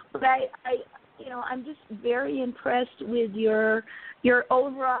 but I'm just very impressed with your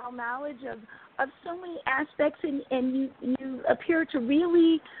overall knowledge of so many aspects, and you appear to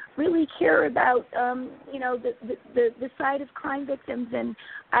really care about the side of crime victims, and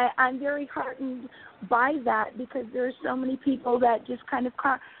I'm very heartened by that, because there are so many people that just kind of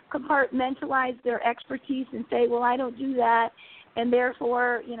compartmentalize their expertise and say, well, I don't do that, and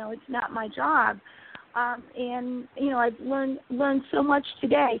therefore it's not my job. And I've learned so much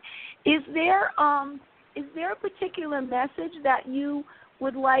today. Is there a particular message that you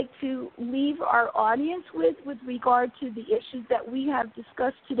would like to leave our audience with regard to the issues that we have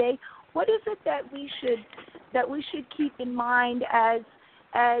discussed today? What is it that we should keep in mind as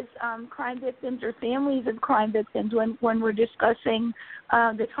crime victims or families of crime victims when we're discussing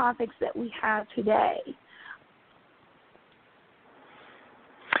the topics that we have today?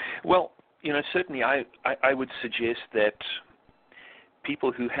 Well, certainly I would suggest that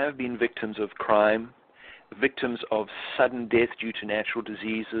people who have been victims of crime, victims of sudden death due to natural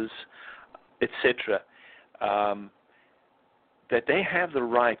diseases, etc., that they have the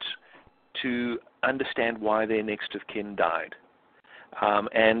right to understand why their next of kin died.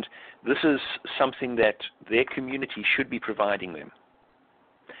 And this is something that their community should be providing them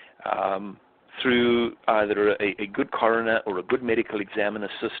through either a good coroner or a good medical examiner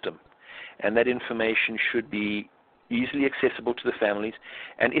system. And that information should be easily accessible to the families.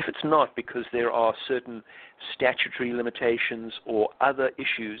 And if it's not, because there are certain statutory limitations or other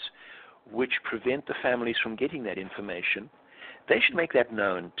issues which prevent the families from getting that information, they should make that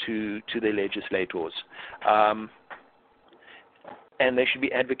known to their legislators. And they should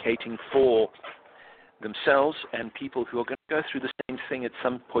be advocating for themselves and people who are going to go through the same thing at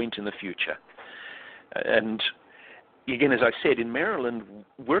some point in the future. And again, as I said, in Maryland,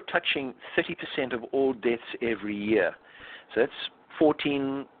 we're touching 30% of all deaths every year. So that's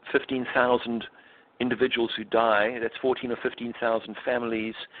 15,000 individuals who die. That's 14 or 15,000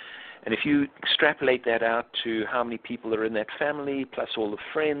 families. And if you extrapolate that out to how many people are in that family, plus all the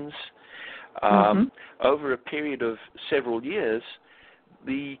friends, over a period of several years,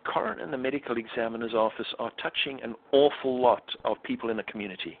 the coroner and the medical examiner's office are touching an awful lot of people in the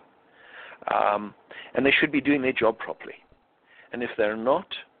community. And they should be doing their job properly. And if they're not,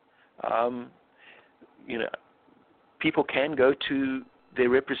 people can go to their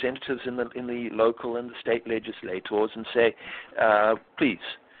representatives in the local and the state legislators and say, please,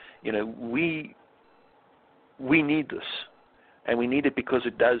 we need this, and we need it because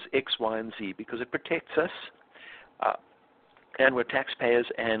it does X, Y, and Z, because it protects us, and we're taxpayers,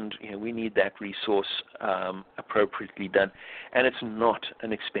 and we need that resource appropriately done. And it's not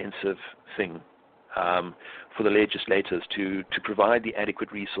an expensive thing for the legislators to provide the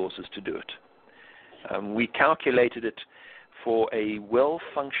adequate resources to do it. We calculated it for a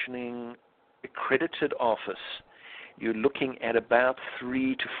well-functioning, accredited office. You're looking at about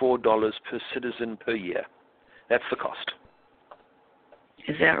 $3 to $4 per citizen per year. That's the cost.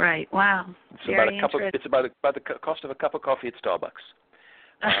 Is that right? Wow. It's about the cost of a cup of coffee at Starbucks.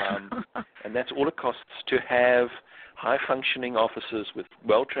 And that's all it costs to have high-functioning offices with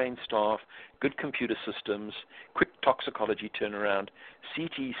well-trained staff, good computer systems, quick toxicology turnaround,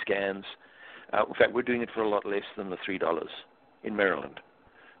 CT scans. In fact, we're doing it for a lot less than the $3 in Maryland.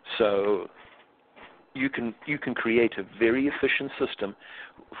 So you can create a very efficient system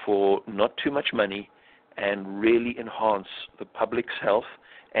for not too much money and really enhance the public's health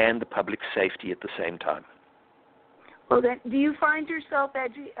and the public's safety at the same time. Well, then, do you find yourself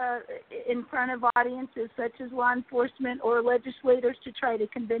in front of audiences such as law enforcement or legislators to try to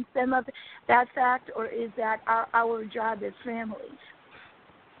convince them of that fact, or is that our job as families?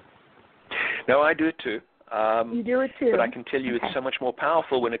 No, I do it too. You do it too. But I can tell you it's so much more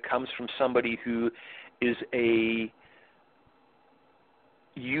powerful when it comes from somebody who is a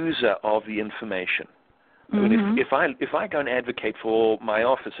user of the information. I mean, if I go and advocate for my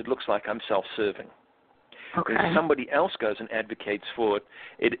office, it looks like I'm self-serving. Okay. If somebody else goes and advocates for it,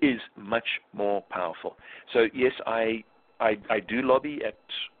 it is much more powerful. So yes, I do lobby at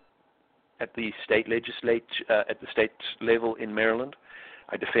the state at the state level in Maryland.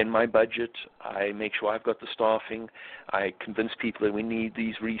 I defend my budget. I make sure I've got the staffing. I convince people that we need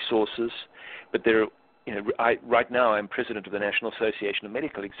these resources. But right now I'm president of the National Association of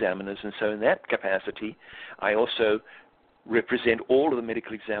Medical Examiners, and so in that capacity, I also represent all of the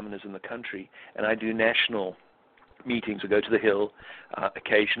medical examiners in the country, and I do national meetings. I go to the Hill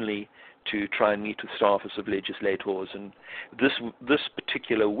occasionally to try and meet with staffers of legislators. And this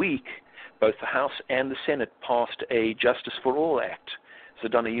particular week, both the House and the Senate passed a Justice for All Act. So,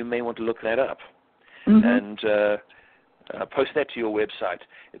 Donna, you may want to look that up and post that to your website.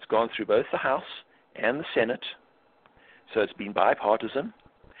 It's gone through both the House and the Senate, so it's been bipartisan,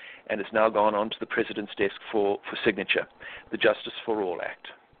 and it's now gone on to the President's desk for signature, the Justice for All Act.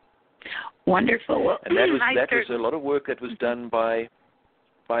 Wonderful. And that was a lot of work that was done by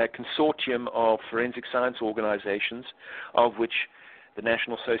a consortium of forensic science organizations, of which the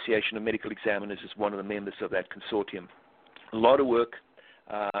National Association of Medical Examiners is one of the members of that consortium. A lot of work,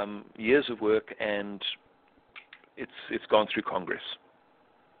 years of work, and it's gone through Congress.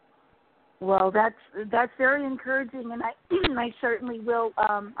 Well, that's very encouraging, and I certainly will.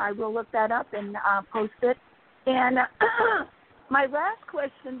 I will look that up and post it. And my last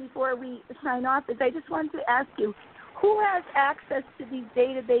question before we sign off is, I just wanted to ask you, who has access to these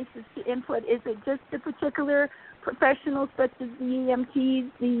databases to input? Is it just the particular professionals such as the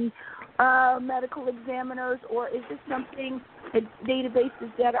EMTs, the medical examiners, or is this something,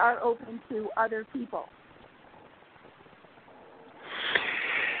 databases that are open to other people?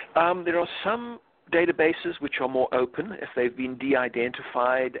 There are some databases which are more open if they've been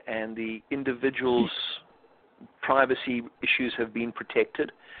de-identified and the individual's privacy issues have been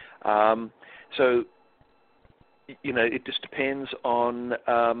protected. So, it just depends on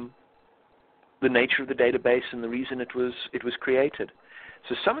the nature of the database and the reason it was created.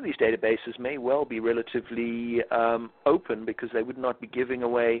 So some of these databases may well be relatively open because they would not be giving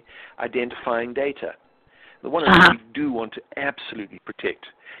away identifying data. The one that we do want to absolutely protect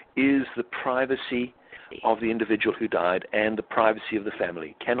is the privacy of the individual who died and the privacy of the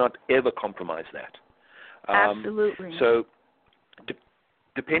family. Cannot ever compromise that. Absolutely. So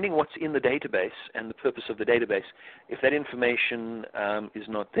depending what's in the database and the purpose of the database, if that information is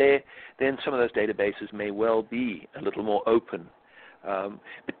not there, then some of those databases may well be a little more open.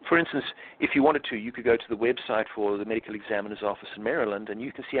 But for instance, if you wanted to, you could go to the website for the Medical Examiner's Office in Maryland, and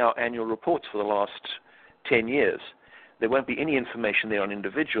you can see our annual reports for the last 10 years. There won't be any information there on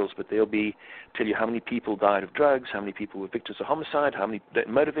individuals, but there'll be tell you how many people died of drugs, how many people were victims of homicide, how many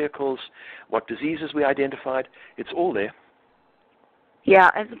motor vehicles, what diseases we identified. It's all there.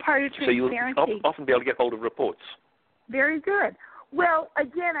 Yeah, as a part of transparency. So you'll often be able to get hold of reports. Very good. Well,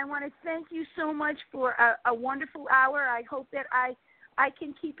 again, I want to thank you so much for a wonderful hour. I hope that I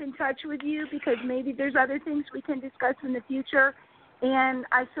can keep in touch with you because maybe there's other things we can discuss in the future. And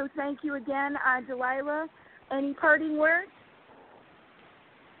so thank you again, Delilah. Any parting words?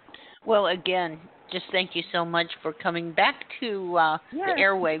 Well, again, just thank you so much for coming back to the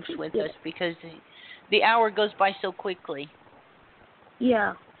airwaves with us because the hour goes by so quickly.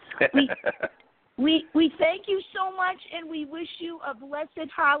 Yeah. We thank you so much, and we wish you a blessed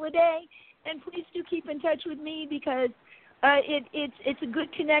holiday. And please do keep in touch with me because it's a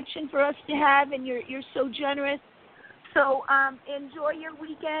good connection for us to have, and you're so generous. So enjoy your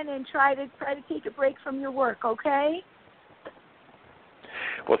weekend and try to take a break from your work. Okay.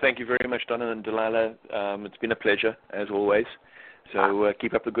 Well, thank you very much, Donna and Delilah. It's been a pleasure as always. So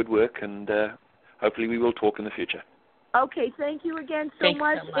keep up the good work, and hopefully we will talk in the future. Okay. Thank you again so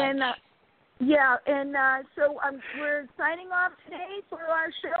much. And so we're signing off today for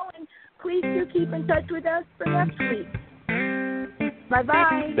our show, and please do keep in touch with us for next week.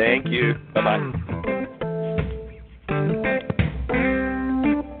 Bye-bye. Thank you. Bye-bye.